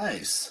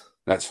 Nice.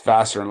 That's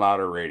Faster and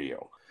Louder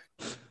Radio.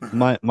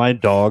 My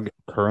dog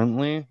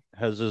currently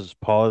has his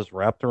paws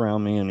wrapped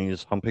around me and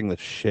he's humping the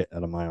shit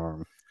out of my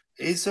arm.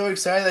 He's so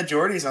excited that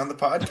Jordy's on the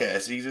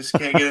podcast. He just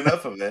can't get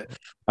enough of it.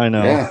 I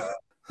know. Yeah.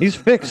 He's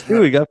fixed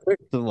too. He got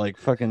fixed at like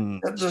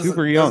fucking That doesn't-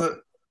 super young.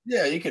 doesn't-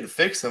 Yeah, you can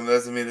fix him.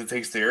 Doesn't mean it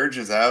takes the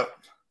urges out.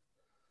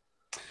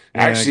 Yeah,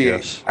 I Actually,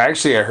 guess. I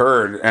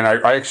heard, and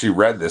I actually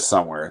read this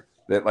somewhere,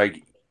 that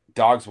like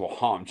dogs will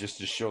hump just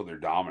to show their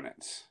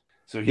dominance.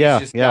 So he's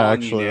just telling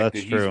actually, you, Nick,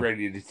 that's that true. he's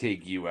ready to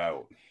take you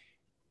out.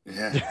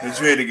 Yeah,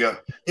 he's ready to go.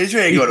 He's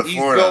ready to go to He's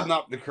Florida. building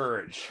up the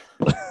courage.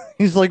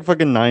 He's like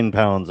fucking 9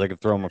 pounds. I could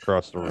throw him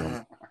across the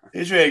room.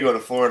 He's ready to go to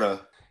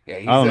Florida. Yeah,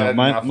 he's I don't know, had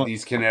my- enough of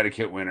these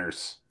Connecticut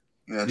winters.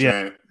 That's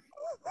Yeah.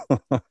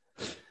 right.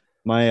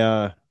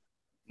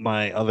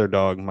 My other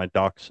dog, my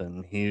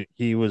dachshund,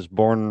 he was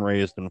born and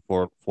raised in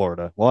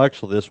Florida. Well,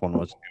 actually, this one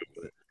was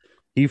too. But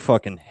he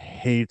fucking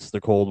hates the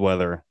cold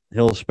weather.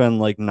 He'll spend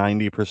like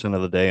 90%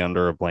 of the day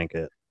under a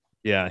blanket.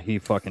 Yeah, he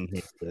fucking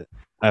hates it.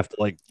 I have to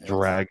like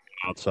drag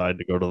him outside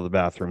to go to the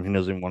bathroom. He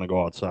doesn't even want to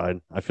go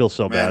outside. I feel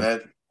so Man,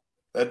 bad.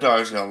 that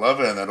dog's gonna love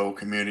it in that old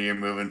community you're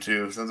moving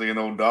to. Sounds like an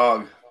old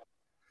dog.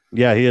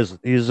 Yeah, he is.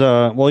 He's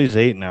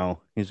 8 now.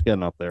 He's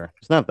getting up there.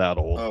 He's not that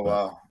old. Oh but,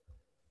 wow.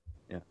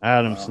 yeah, I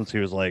had him Wow. since he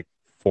was like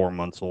 4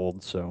 months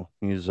old, so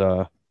he's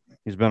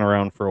been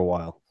around for a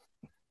while.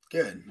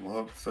 Good.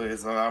 Well, so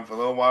he's on for a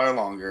little while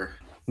longer.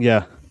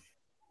 Yeah.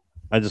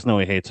 I just know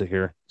he hates it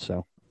here.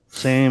 So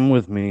same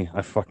with me.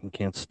 I fucking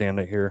can't stand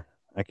it here.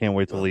 I can't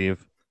wait to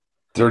leave.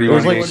 31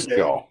 It was days to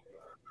go.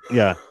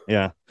 Yeah.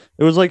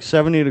 It was like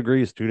 70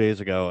 degrees 2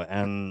 days ago,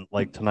 and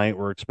like tonight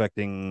we're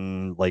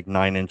expecting like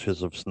 9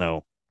 inches of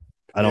snow.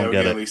 I don't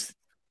get it.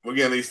 We're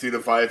getting at least 3 to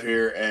 5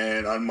 here,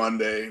 and on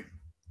Monday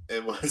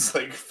it was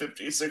like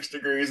 56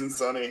 degrees and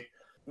sunny.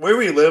 Where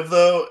we live,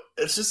 though,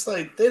 it's just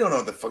like they don't know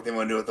what the fuck they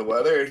want to do with the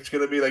weather. It's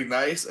gonna be like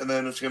nice, and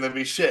then it's gonna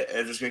be shit. And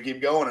it's just gonna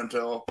keep going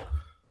until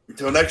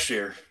next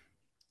year.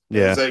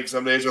 Yeah. It's like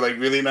some days are like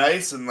really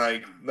nice and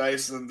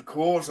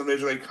cool, and some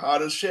days are like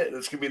hot as shit.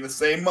 It's gonna be in the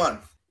same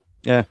month.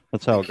 Yeah,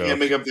 that's how it Can't goes.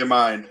 make up their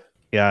mind.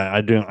 Yeah,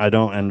 I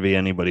don't envy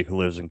anybody who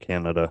lives in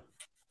Canada.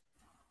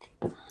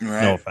 Right.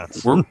 No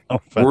offense. We're, No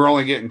offense. we're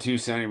only getting 2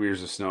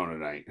 centimeters of snow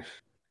tonight.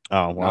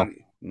 Oh, well.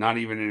 Not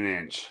even an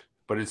inch.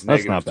 But it's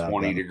That's negative not bad,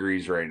 20 then.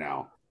 degrees right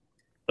now.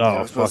 Oh,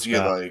 we're supposed fuck to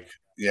get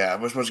that.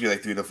 we're supposed to get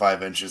like 3 to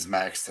 5 inches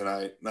max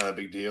tonight. Not a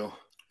big deal.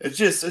 It's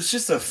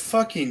just a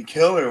fucking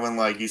killer when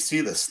like you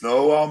see the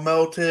snow all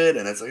melted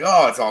and it's like,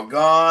 oh, it's all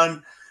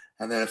gone,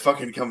 and then it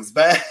fucking comes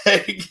back.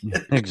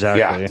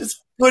 Exactly.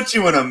 Just puts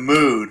you in a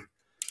mood.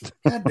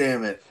 God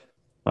damn it.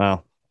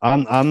 Wow.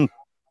 I'm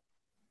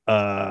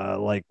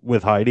like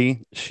with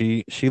Heidi,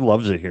 she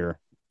loves it here.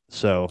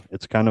 So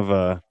it's kind of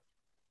a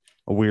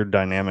weird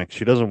dynamic.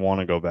 She doesn't want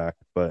to go back,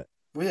 but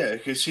Well, yeah,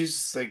 because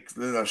she's like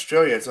in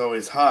Australia, it's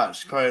always hot.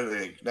 She's probably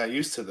like not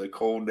used to the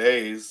cold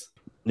days,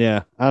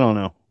 yeah, I don't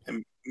know.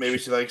 and maybe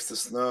she likes the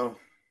snow.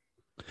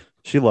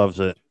 She loves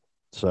it.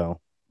 So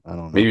I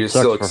don't know. Maybe it's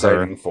Sucks still for her.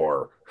 exciting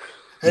for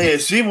her. Hey,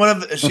 is she one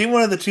of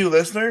the 2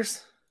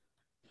 listeners?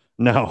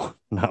 No.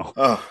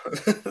 Oh,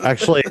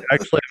 Actually I'm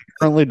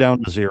currently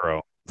down to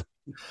 0.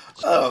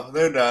 oh,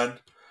 they're done.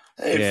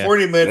 Hey, Yeah.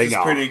 40 minutes They is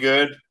gone. pretty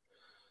good.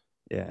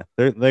 Yeah.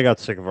 They got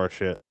sick of our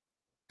shit.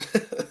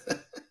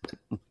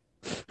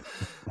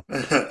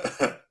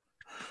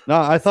 No,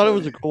 I thought it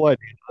was a cool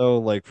idea though,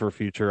 like for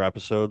future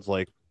episodes,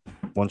 like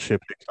once shit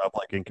picks up,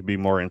 like it could be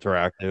more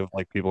interactive,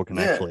 like people can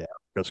Yeah. actually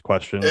ask us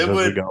questions It as we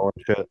would- go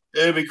and shit.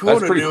 It'd be cool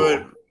That's to pretty do cool.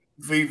 it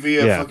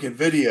via Yeah. fucking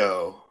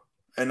video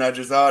and not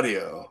just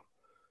audio.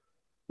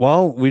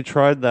 Well, we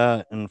tried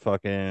that and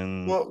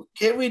fucking Well,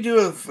 can't we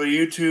do it for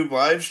YouTube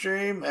live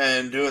stream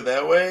and do it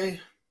that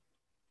way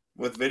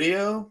with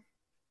video?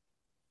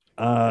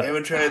 We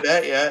haven't tried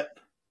that yet.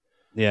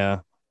 yeah.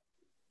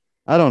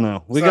 I don't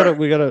know. We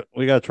Sorry.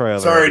 gotta try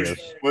other Sorry, ideas.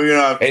 we're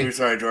gonna. Hey.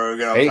 Sorry, Jordan. We're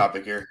getting off Hey.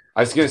 topic here.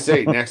 I was going to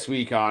say next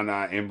week on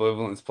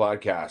Ambivalence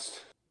Podcast.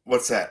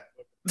 What's that?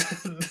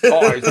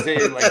 Oh, I was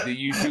saying like the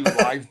YouTube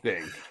live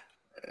thing.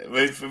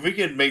 If we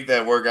could make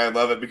that work, I'd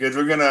love it because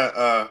we're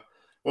gonna.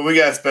 We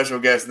got a special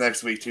guest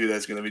next week too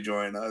that's gonna be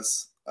joining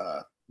us.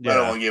 I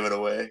don't want to give it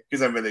away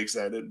because I'm really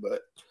excited,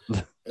 but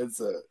it's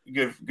a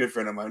good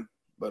friend of mine.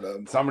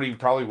 But somebody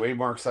probably way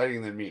more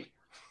exciting than me.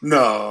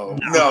 No,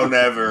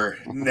 never.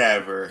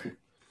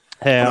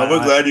 Hey,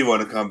 we're glad you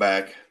want to come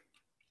back.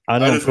 I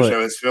just wish I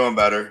was feeling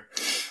better.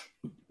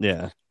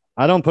 Yeah.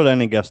 I don't put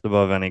any guest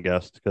above any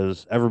guest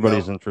because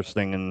everybody's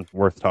interesting and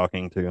worth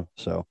talking to.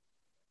 So,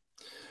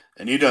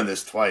 and you've done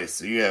this twice,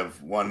 so you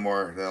have one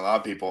more than a lot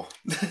of people.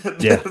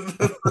 Yeah,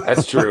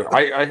 that's true.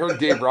 I heard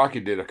Dave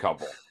Rocket did a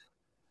couple.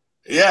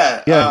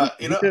 Yeah,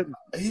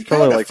 he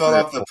kind of fell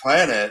off the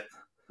planet.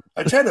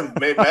 I tried to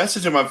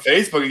message him on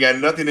Facebook and got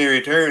nothing in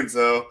return.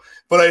 So,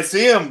 but I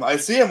see him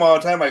all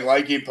the time.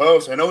 Like he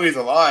posts. I know he's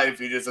alive.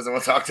 He just doesn't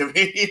want to talk to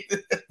me.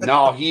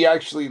 No, he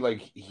actually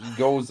he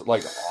goes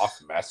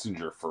off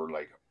Messenger for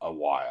a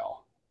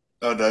while.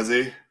 Oh, does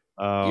he?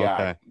 Oh, yeah.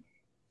 Okay.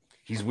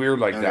 He's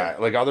weird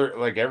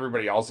that.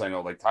 Everybody else I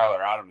know,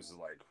 Tyler Adams is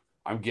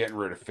I'm getting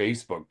rid of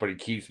Facebook, but he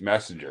keeps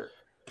Messenger.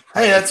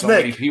 Hey, that's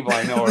Nick. Many people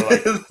I know are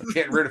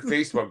getting rid of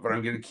Facebook, but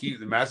I'm going to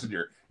keep the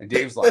Messenger. And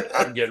Dave's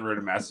I'm getting rid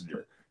of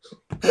Messenger.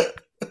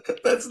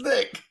 That's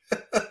Nick.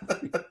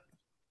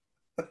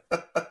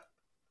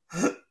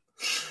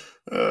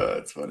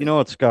 That's funny. You know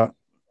what, Scott?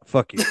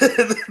 Fuck you.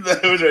 I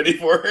was ready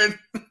for it.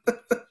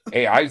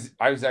 Hey, I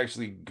was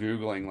actually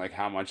Googling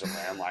how much a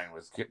landline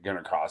was going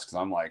to cost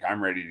because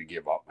I'm ready to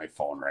give up my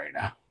phone right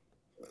now.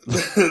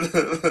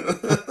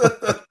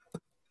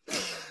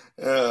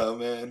 Oh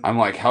man! I'm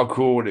how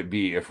cool would it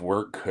be if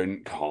work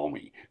couldn't call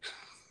me?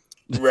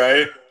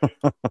 Right.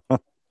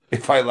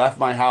 If I left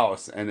my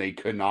house and they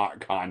could not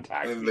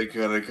contact me. They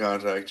couldn't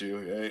contact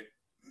you,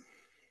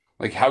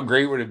 right? How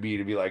great would it be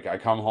to be I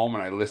come home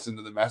and I listen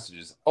to the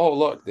messages. Oh,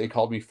 look, they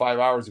called me 5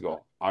 hours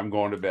ago. I'm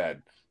going to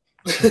bed.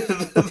 I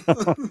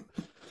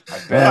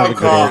bet I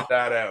figured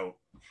that out.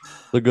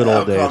 The good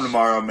old days. I'll come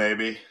tomorrow,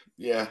 maybe.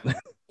 Yeah.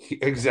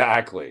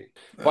 Exactly.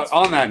 But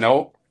on that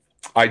note,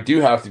 I do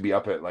have to be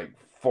up at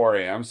 4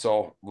 a.m.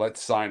 So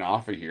let's sign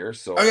off of here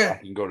so I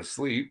can go to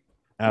sleep.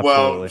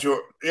 Absolutely.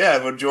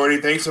 Well,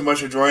 Jordy, thanks so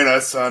much for joining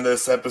us on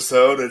this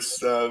episode. It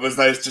was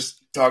nice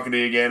just talking to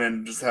you again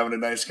and just having a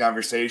nice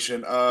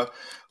conversation.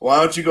 Why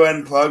don't you go ahead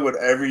and plug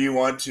whatever you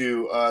want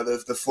to?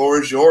 The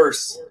floor is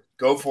yours.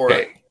 Go for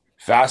it.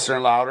 Faster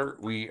and Louder.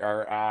 We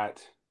are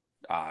at.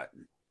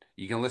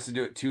 You can listen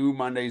to it 2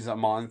 Mondays a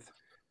month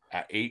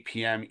at 8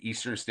 p.m.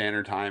 Eastern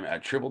Standard Time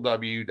at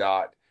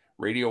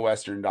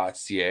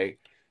www.radiowestern.ca.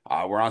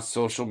 We're on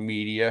social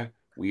media.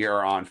 We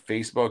are on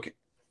Facebook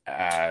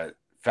at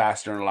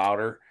Faster and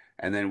Louder,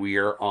 and then we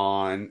are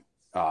on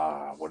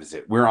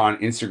we're on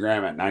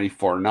Instagram at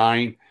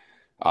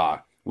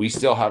 94.9. We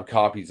still have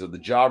copies of the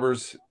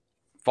Jobbers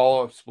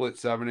follow-up split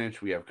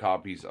 7-inch. We have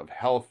copies of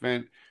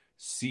Hellfant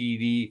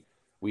CD.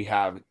 We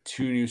have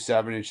 2 new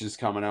 7-inches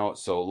coming out.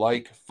 So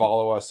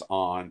follow us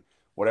on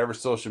whatever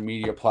social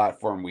media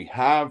platform we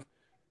have,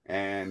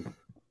 and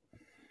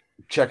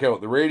check out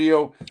the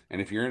radio.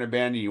 And if you're in a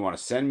band and you want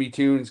to send me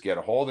tunes, get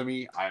a hold of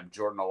me. I'm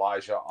Jordan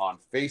Elijah on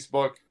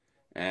Facebook.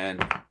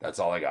 And that's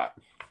all I got.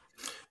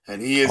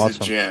 And he is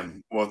awesome. A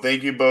gem. Well,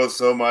 thank you both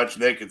so much,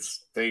 Nick.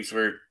 Thanks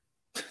for.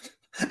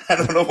 I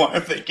don't know why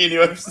I'm thanking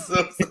you. I'm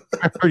so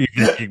sorry.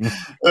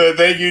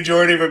 Thank you,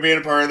 Jordy, for being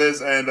a part of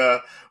this. And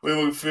we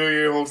will fill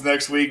your holes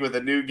next week with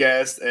a new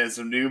guest and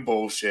some new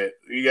bullshit.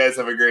 You guys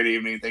have a great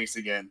evening. Thanks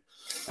again.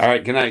 All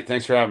right. Good night.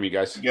 Thanks for having me,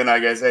 guys. Good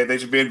night, guys. Hey,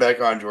 thanks for being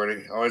back on,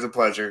 Jordy. Always a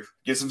pleasure.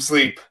 Get some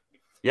sleep.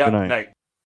 Yeah. Good night.